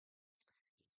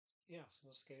Ja, så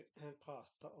nå skal jeg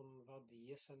prate om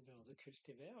verdier som burde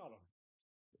kultivere da.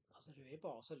 Altså, du er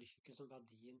bare så lykkelig som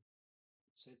verdien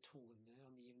som er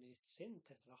toneangivende i ditt sinn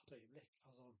til et hvert øyeblikk.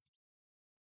 Altså,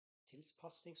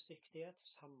 tilpasningsdyktighet,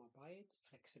 samarbeid,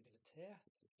 fleksibilitet,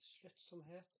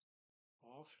 sluttsomhet,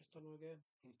 avslutte noe,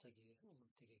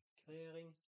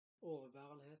 integrering,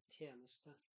 overbærenhet,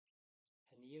 tjeneste,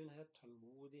 hengivenhet,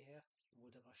 tålmodighet,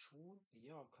 moderasjon,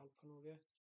 gi avkall på noe,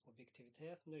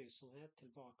 objektivitet, nøysomhet,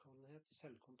 tilbakeholdenhet,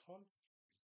 selvkontroll,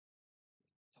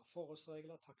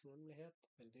 forholdsregler, takknemlighet,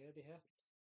 veldedighet,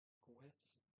 godhet,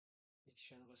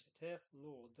 generøsitet,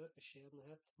 nåde,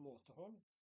 beskjedenhet, måtehold,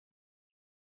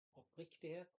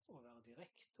 oppriktighet, å være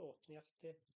direkte,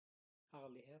 åpenhjertig,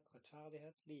 ærlighet,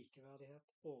 rettferdighet,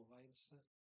 likeverdighet, overveielse,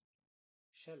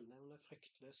 sjelnevne,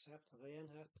 fryktløshet,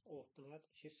 renhet,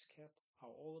 åpenhet, kyskhet, ha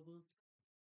orden,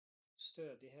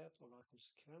 stødighet, å være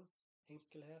konsekvent,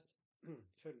 enkelhet,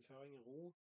 fullføring,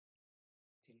 ro,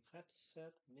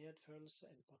 tilfredshet, medfølelse,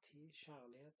 empati,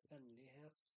 kjærlighet,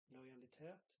 vennlighet,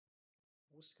 lojalitet,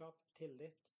 troskap,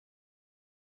 tillit,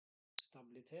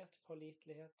 stabilitet,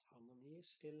 pålitelighet, harmoni,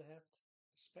 stillhet,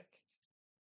 respekt,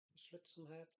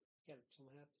 sluttsomhet,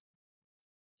 hjelpsomhet,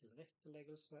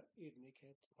 tilretteleggelse,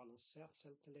 ydmykhet, balansert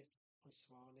selvtillit,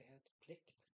 ansvarlighet,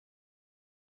 plikt,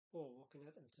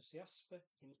 årvåkenhet, entusiasme,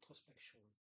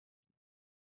 introspeksjon.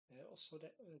 Også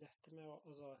dette med å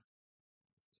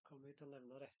kommer vi til å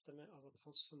nevne dette med å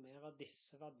transformere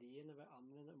disse verdiene ved å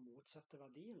anvende motsatte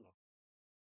verdien.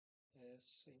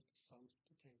 Så interessant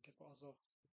å tenke på. Altså,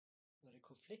 når det er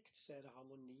konflikt, så er det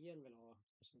harmonien vil ha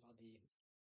som verdi.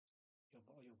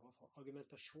 Jobbe for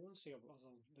argumentasjon, så jobber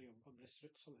for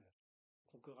besluttsomhet.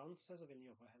 Konkurranse, så vil en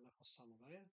jobbe heller for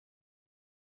samarbeid.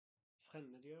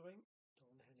 Fremmedgjøring, da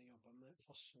vil en heller jobbe med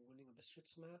forsoning og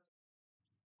besluttsomhet.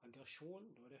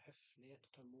 Aggresjon, da er det høflighet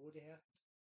og tålmodighet.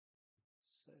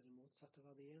 Så er det motsatte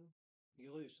verdien.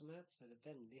 Grusomhet, så er det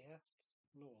vennlighet,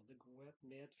 nåde, godhet,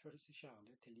 medfølelse,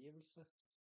 kjærlighet, tilgivelse.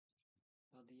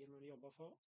 Verdien man jobber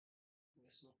for.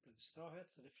 Hvis man opplever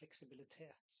stahet, så er det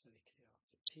fleksibilitet som er viktig.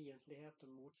 Fiendtlighet og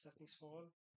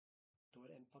motsetningsforhold. Da er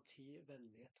det empati,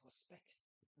 vennlighet og respekt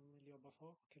man vil jobbe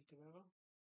for å kultivere.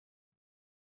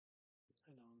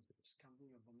 Eller så kan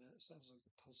man jobbe med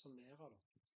transformere da.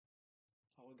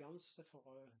 Arroganse, for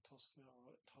å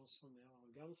transformere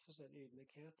arroganse, så er det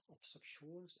ydmykhet,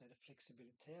 obstruksjon, så er det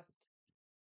fleksibilitet.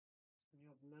 Så vi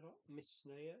jobber med da.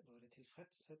 Misnøye, da er det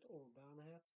tilfredshet,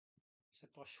 overbærenhet.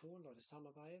 Separasjon, da er det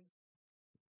samarbeid.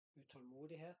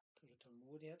 Utålmodighet, da er det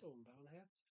tålmodighet,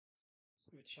 overbærenhet.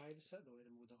 Utskeielse, da er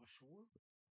det moderasjon.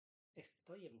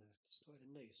 Ettergivenhet, så er det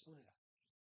nøysomhet.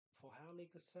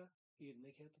 Forherligelse,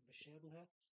 ydmykhet og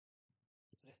beskjedenhet.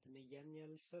 Dette med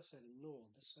gjengjeldelse, så er det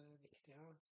nåde som er viktig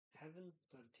her. Hevn,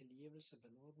 da er det tilgivelse,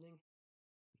 benådning.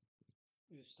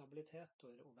 Ustabilitet, da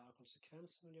er det å være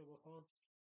konsekvensen vi jobber for.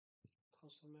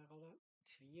 Transformere det.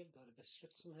 Tvil, da er det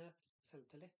besluttsomhet,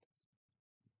 selvtillit.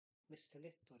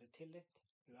 Mistillit, da er det tillit.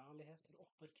 Uærlighet, da er det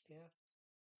oppriktighet.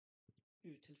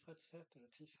 Utilfredshet, da er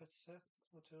det tilfredshet,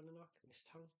 naturlig nok.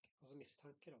 Mistanke,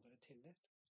 da er det tillit.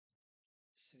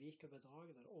 Svik og bedrag,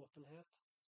 da er det åpenhet.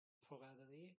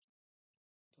 Forræderi,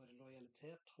 da er det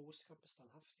lojalitet, troskap og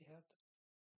standhaftighet.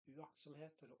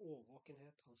 Uaktsomhet, da er det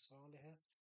overvåkenhet og ansvarlighet.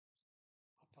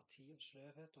 Apati og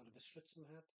sløvhet, da er det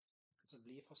besluttsomhet. Så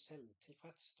blir for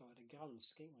selvtilfreds, da er det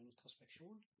gransking og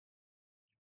introspeksjon.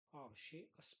 Avsky,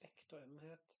 respekt og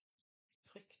ømhet.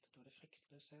 Frykt, da er det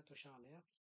fryktløshet og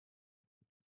kjærlighet.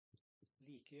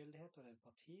 Likegyldighet, da er det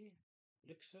empati.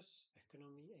 Luksus,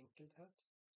 økonomi, enkelthet.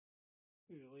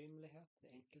 Urimelighet,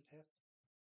 enkelthet.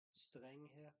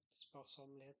 Strenghet,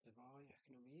 sparsommelighet, bevaring,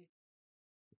 økonomi.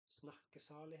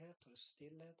 Snakkesalighet, da er det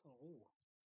stillhet og ro.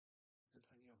 Den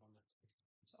trenger jeg jobbe med.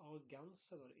 Så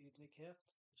arroganse, da er det ydmykhet.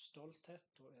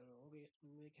 Stolthet, da er det også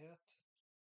ydmykhet.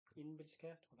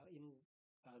 Innbilskhet, å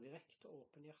være direkte og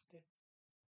åpenhjertig.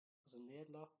 Altså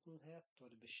nedlatenhet, da er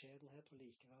det beskjedenhet og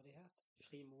likeverdighet.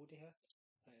 Frimodighet,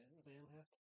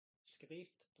 renhet.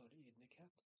 Skryt, da er det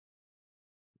ydmykhet.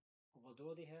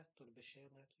 Overdådighet, da er det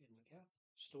beskjedenhet og ydmykhet.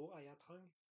 Stor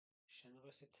eiertrang,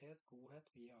 generøsitet,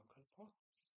 godhet vi gir avkall på.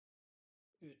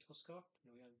 Utroskap,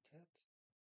 lojalitet.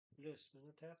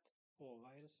 Løsmundighet,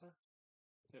 overveielse.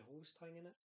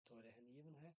 Behovstrengende, da er det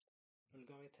hengivenhet.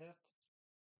 Vulgaritet,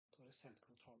 da er det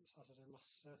selvkontroll. Altså det er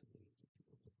masse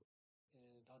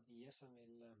verdier som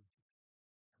vil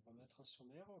jobbe med å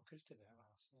transformere og kultivere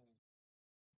her. Så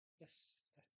yes,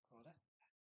 dette var det.